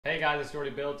Hey guys, it's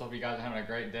Jordy Builds. Hope you guys are having a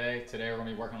great day. Today we're going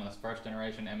to be working on this first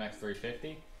generation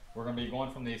MX350. We're going to be going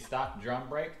from the stock drum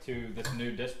brake to this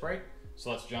new disc brake.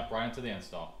 So let's jump right into the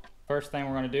install. First thing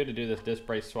we're going to do this disc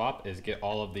brake swap is get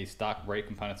all of the stock brake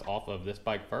components off of this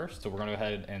bike first. So we're going to go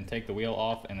ahead and take the wheel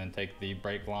off and then take the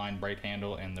brake line, brake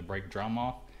handle, and the brake drum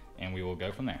off, and we will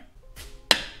go from there.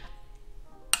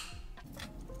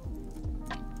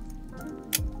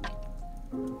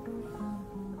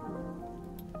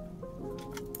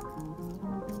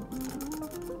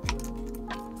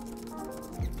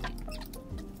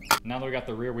 Now that we got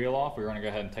the rear wheel off, we're going to go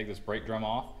ahead and take this brake drum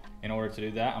off. In order to do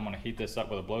that, I'm going to heat this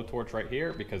up with a blowtorch right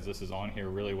here because this is on here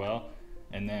really well.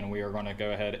 And then we are going to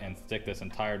go ahead and stick this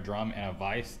entire drum in a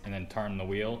vise and then turn the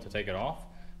wheel to take it off.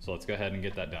 So let's go ahead and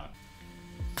get that done.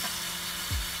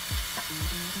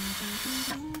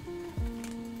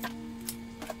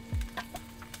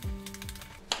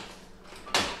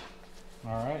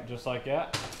 All right, just like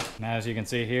that. Now as you can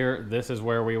see here, this is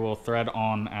where we will thread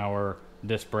on our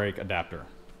disc brake adapter.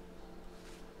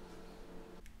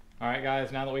 Alright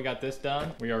guys, now that we got this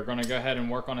done, we are going to go ahead and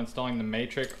work on installing the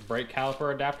Matric brake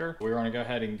caliper adapter. We're going to go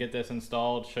ahead and get this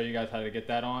installed, show you guys how to get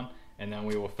that on, and then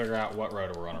we will figure out what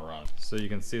rotor we're going to run. So you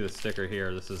can see the sticker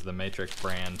here, this is the Matric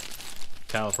brand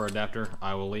caliper adapter.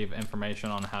 I will leave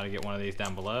information on how to get one of these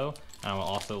down below, and I will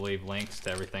also leave links to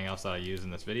everything else that I use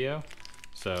in this video.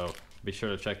 So be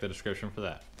sure to check the description for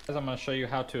that. I'm going to show you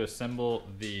how to assemble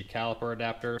the caliper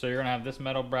adapter. So you're going to have this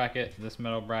metal bracket, this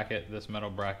metal bracket, this metal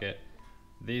bracket,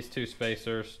 these two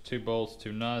spacers, 2 bolts,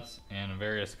 2 nuts, and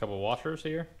various couple washers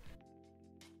here.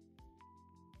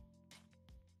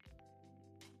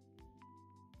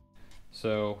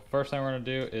 So first thing we're going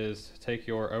to do is take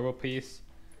your oval piece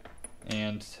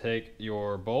and take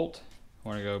your bolt.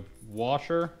 We're going to go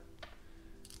washer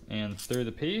and through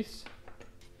the piece.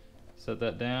 Set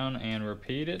that down and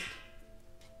repeat it.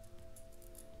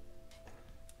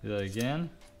 Do that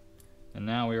again. And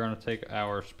now we're going to take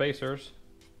our spacers.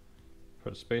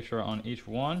 Put a spacer on each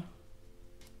one.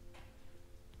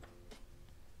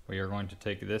 We are going to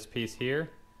take this piece here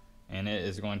and it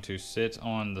is going to sit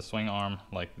on the swing arm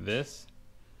like this.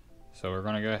 So we're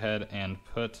going to go ahead and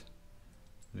put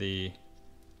the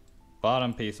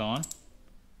bottom piece on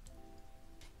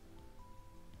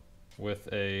with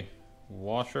a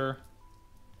washer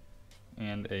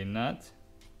and a nut.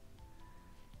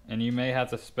 And you may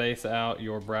have to space out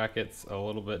your brackets a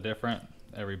little bit different.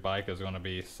 Every bike is going to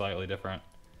be slightly different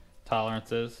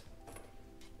tolerances.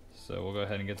 So we'll go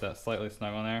ahead and get that slightly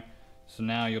snug on there. So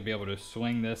now you'll be able to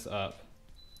swing this up,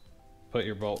 put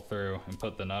your bolt through, and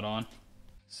put the nut on.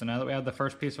 So now that we have the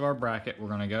first piece of our bracket, we're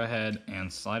going to go ahead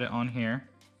and slide it on here.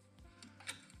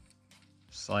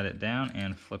 Slide it down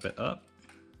and flip it up.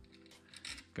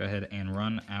 Go ahead and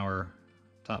run our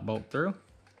top bolt through.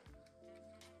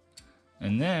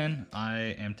 And then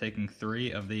I am taking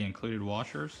 3 of the included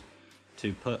washers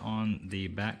to put on the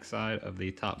back side of the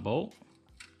top bolt.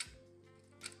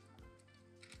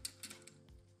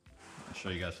 I'll show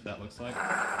you guys what that looks like.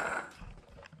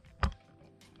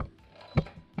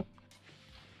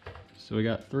 So we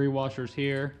got 3 washers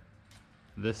here.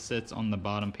 This sits on the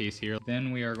bottom piece here.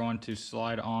 Then we are going to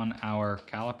slide on our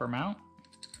caliper mount,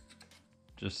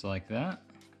 just like that.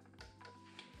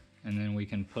 And then we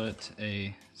can put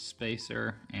a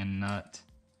spacer and nut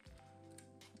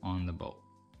on the bolt.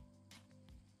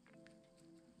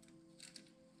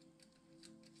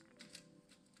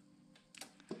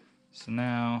 So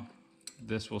now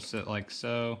this will sit like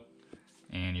so,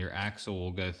 and your axle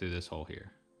will go through this hole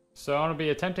here. So I'm going to be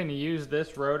attempting to use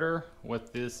this rotor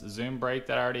with this zoom brake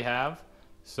that I already have.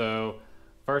 So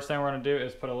first thing we're going to do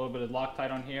is put a little bit of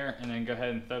Loctite on here and then go ahead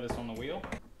and throw this on the wheel.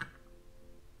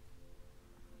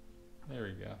 There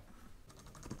we go.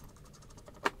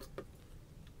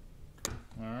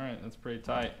 Alright, that's pretty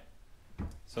tight.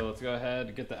 So let's go ahead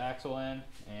and get the axle in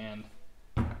and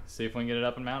see if we can get it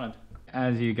up and mounted.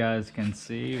 As you guys can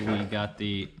see, we got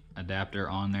the adapter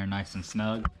on there nice and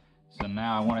snug. So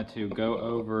now I wanted to go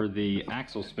over the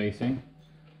axle spacing,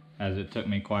 as it took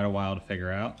me quite a while to figure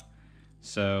out.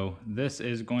 So this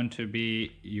is going to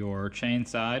be your chain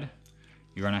side.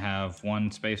 You're going to have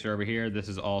 1 spacer over here. This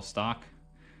is all stock.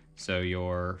 So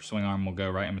your swing arm will go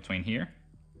right in between here.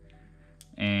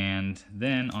 And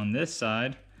then on this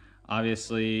side,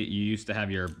 obviously you used to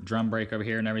have your drum brake over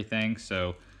here and everything.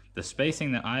 So the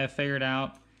spacing that I have figured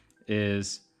out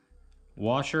is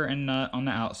washer and nut on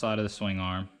the outside of the swing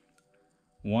arm,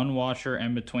 1 washer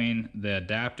in between the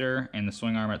adapter and the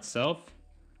swing arm itself,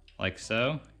 like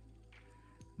so.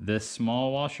 This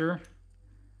small washer,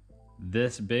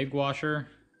 this big washer,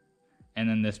 and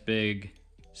then this big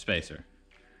spacer.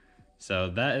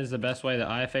 So that is the best way that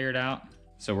I figured out.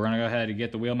 So we're gonna go ahead and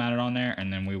get the wheel mounted on there,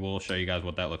 and then we will show you guys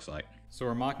what that looks like. So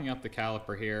we're mocking up the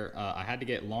caliper here. I had to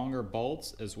get longer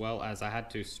bolts, as well as I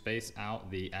had to space out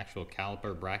the actual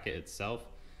caliper bracket itself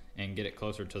and get it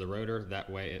closer to the rotor. That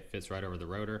way it fits right over the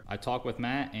rotor. I talked with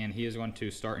Matt, and he is going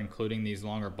to start including these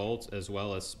longer bolts as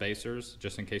well as spacers,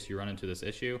 just in case you run into this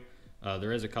issue.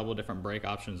 There is a couple different brake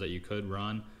options that you could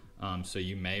run, so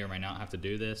you may or may not have to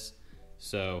do this.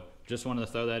 So just wanted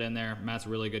to throw that in there. Matt's a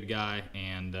really good guy,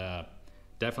 and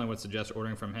definitely would suggest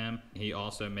ordering from him. He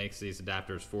also makes these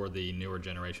adapters for the newer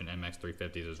generation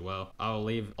MX350s as well. I'll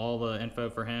leave all the info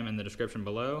for him in the description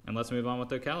below, and let's move on with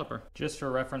the caliper. Just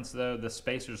for reference though, the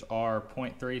spacers are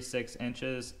 0.36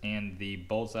 inches and the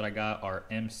bolts that I got are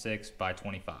M6 by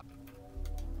 25.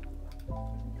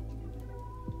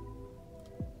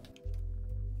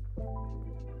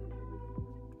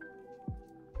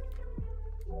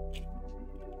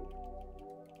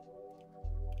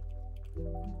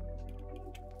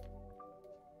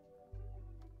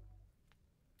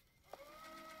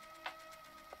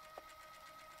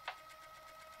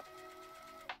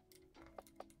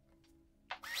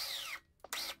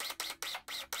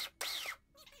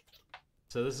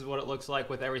 So this is what it looks like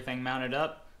with everything mounted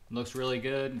up. It looks really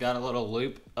good. Got a little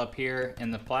loop up here in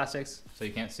the plastics so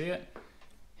you can't see it.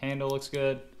 Handle looks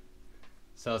good.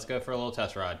 So let's go for a little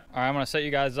test ride. All right, I'm gonna set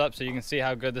you guys up so you can see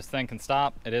how good this thing can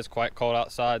stop. It is quite cold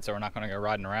outside, so we're not gonna go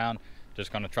riding around.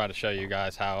 Just gonna try to show you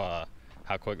guys how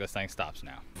quick this thing stops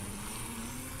now.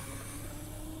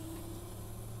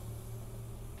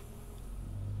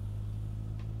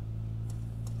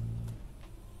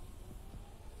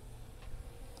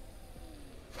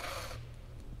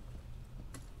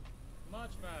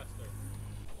 Much faster.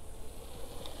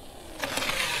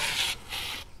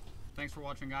 Thanks for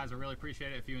watching, guys. I really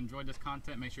appreciate it. If you enjoyed this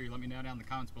content, make sure you let me know down in the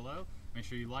comments below. Make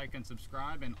sure you like and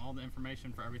subscribe, and all the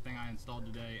information for everything I installed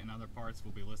today and other parts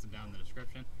will be listed down in the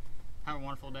description. Have a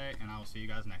wonderful day, and I will see you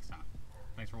guys next time.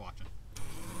 Thanks for watching.